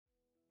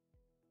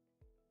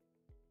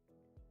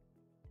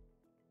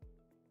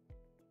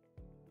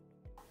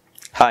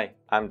Hi,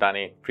 I'm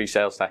Danny,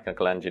 Pre-Sales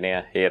Technical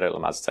Engineer here at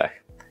Lamaztech.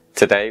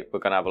 Today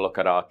we're going to have a look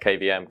at our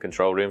KVM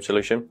Control Room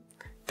Solution.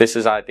 This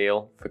is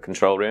ideal for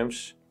control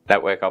rooms,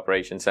 network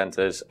operation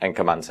centers and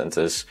command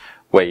centers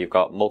where you've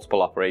got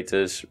multiple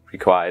operators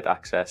required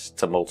access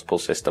to multiple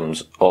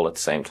systems all at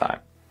the same time.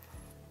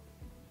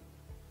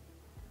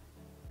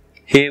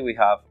 Here we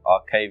have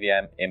our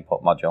KVM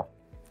input module.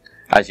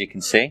 As you can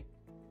see,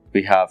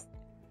 we have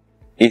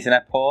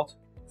Ethernet port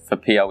for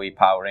PoE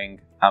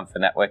powering and for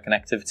network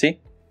connectivity.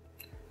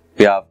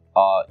 We have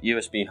our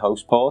USB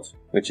host port,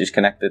 which is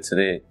connected to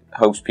the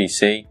host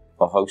PC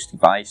or host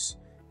device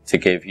to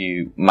give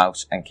you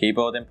mouse and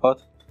keyboard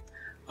input.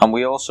 And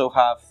we also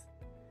have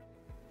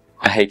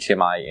a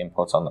HDMI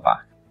input on the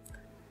back.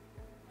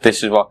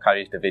 This is what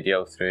carries the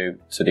video through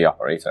to the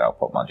operator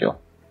output module.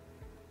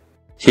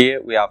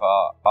 Here we have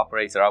our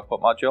operator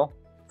output module.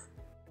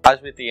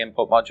 As with the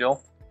input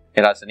module,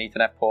 it has an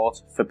Ethernet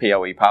port for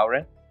PoE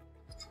powering,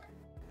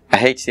 a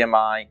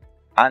HDMI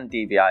and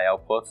DVI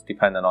output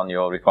depending on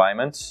your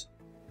requirements,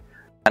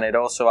 and it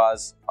also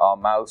has our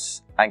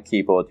mouse and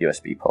keyboard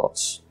USB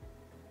ports.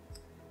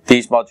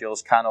 These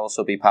modules can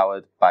also be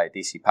powered by a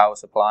DC power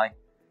supply,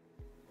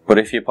 but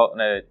if you're putting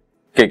a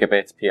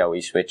gigabit PoE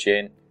switch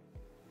in,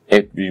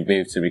 it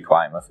removes the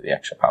requirement for the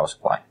extra power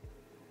supply.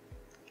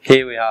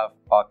 Here we have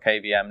our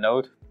KVM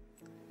node.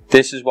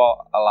 This is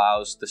what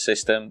allows the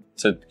system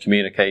to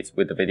communicate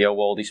with the video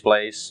wall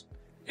displays.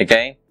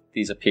 Again,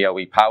 these are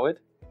PoE powered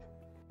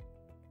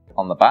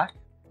on the back,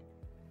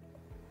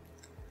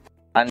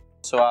 and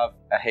also have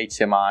a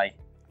HDMI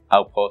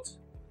output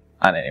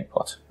and an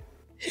input.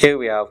 Here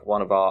we have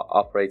one of our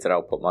operator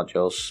output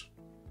modules.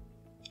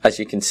 As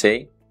you can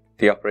see,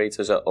 the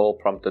operators are all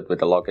prompted with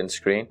the login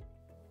screen.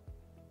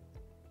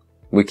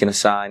 We can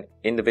assign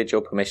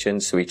individual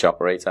permissions to each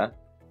operator,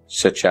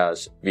 such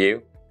as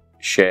view,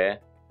 share,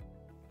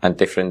 and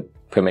different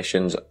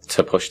permissions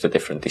to push to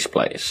different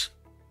displays.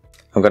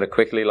 I'm going to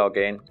quickly log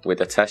in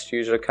with a test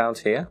user account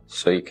here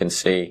so you can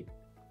see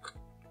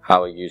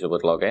how a user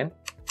would log in.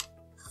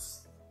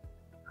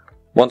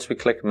 Once we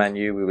click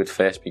menu, we would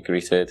first be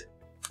greeted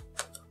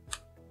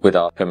with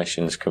our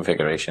permissions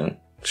configuration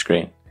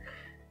screen.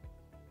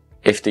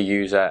 If the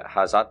user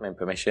has admin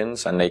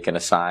permissions and they can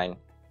assign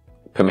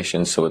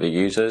permissions to other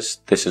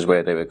users, this is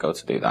where they would go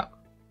to do that.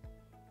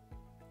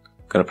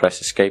 I'm going to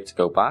press escape to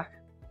go back.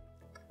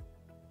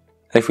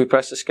 If we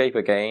press escape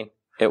again,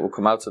 it will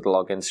come out of the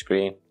login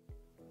screen,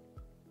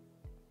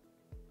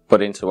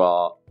 but into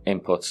our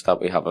inputs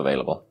that we have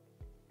available.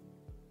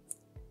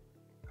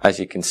 As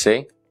you can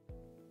see,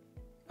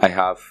 I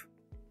have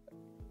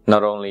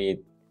not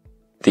only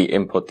the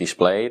input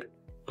displayed,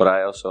 but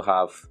I also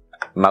have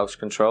mouse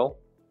control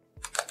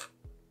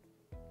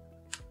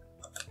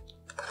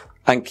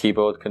and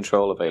keyboard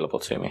control available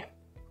to me.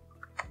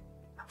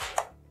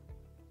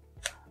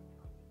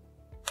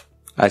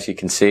 As you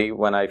can see,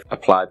 when I've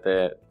applied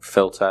the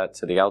filter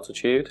to the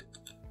altitude,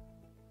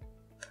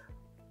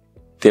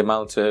 the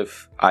amount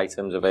of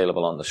items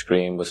available on the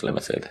screen was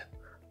limited.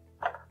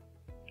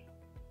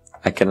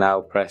 I can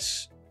now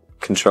press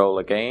Control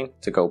again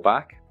to go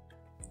back.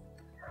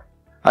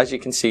 As you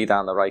can see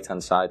down the right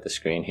hand side of the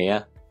screen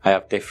here, I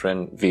have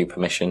different view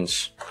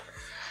permissions.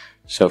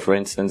 So for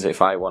instance,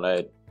 if I want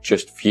to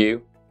just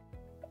view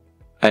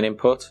an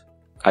input,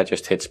 I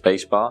just hit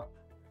spacebar.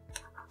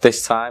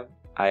 This time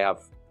I have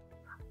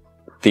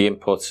the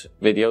input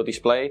video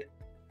displayed,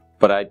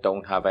 but I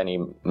don't have any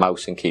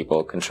mouse and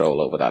keyboard control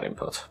over that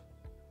input.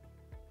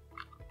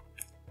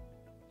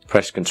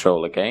 Press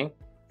Control again,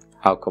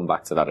 I'll come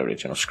back to that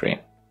original screen.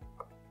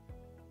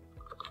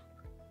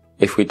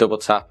 If we double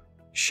tap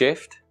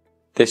Shift,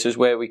 this is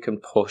where we can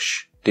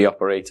push the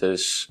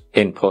operator's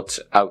inputs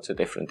out to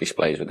different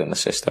displays within the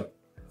system.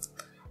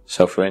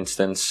 So for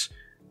instance,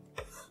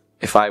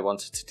 if I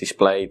wanted to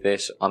display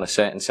this on a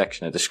certain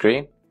section of the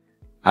screen,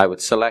 I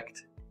would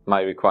select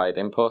my required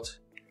input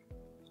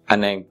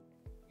and then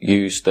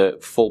use the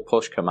full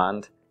push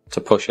command to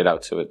push it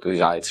out to a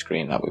desired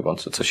screen that we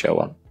wanted to show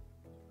on.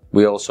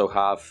 We also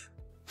have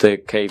the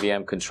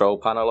KVM control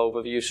panel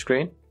overview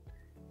screen.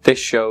 This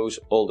shows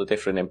all the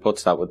different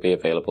inputs that would be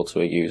available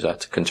to a user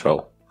to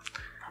control.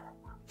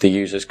 The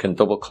users can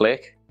double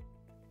click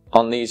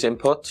on these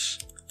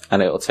inputs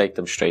and it will take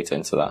them straight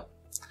into that.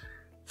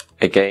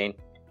 Again,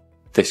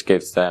 this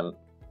gives them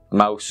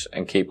mouse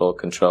and keyboard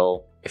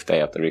control if they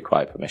have the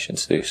required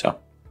permissions to do so.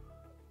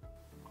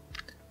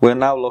 We'll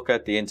now look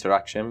at the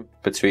interaction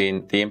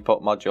between the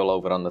input module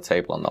over on the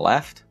table on the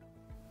left,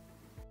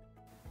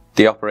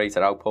 the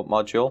operator output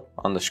module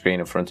on the screen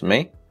in front of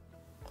me,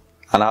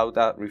 and how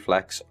that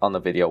reflects on the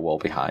video wall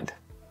behind.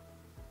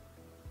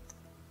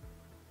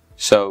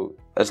 So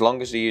as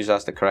long as the user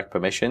has the correct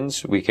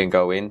permissions, we can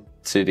go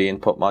into the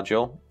input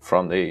module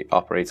from the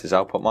operator's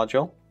output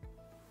module.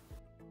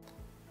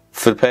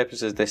 For the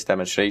purposes of this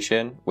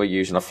demonstration, we're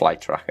using a flight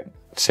tracking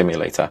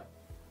simulator.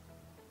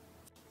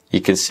 You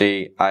can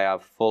see I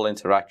have full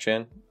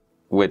interaction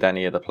with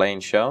any of the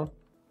planes shown.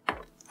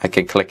 I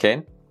can click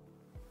in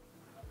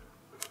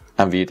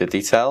and view the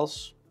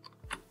details.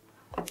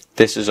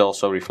 This is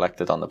also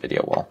reflected on the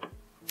video wall.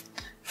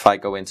 If I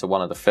go into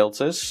one of the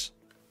filters,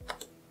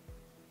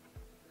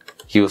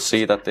 you'll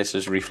see that this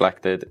is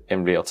reflected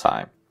in real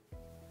time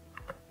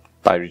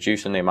by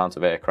reducing the amount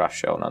of aircraft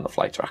shown on the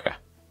flight tracker.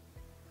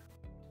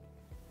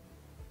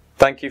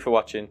 Thank you for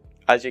watching.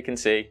 As you can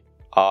see,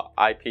 our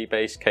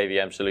IP-based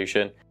KVM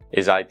solution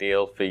is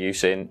ideal for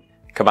use in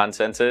command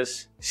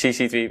centers,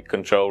 CCTV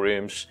control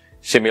rooms,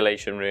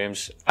 simulation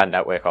rooms, and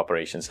network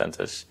operation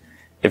centers.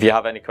 If you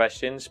have any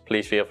questions,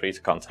 please feel free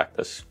to contact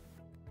us.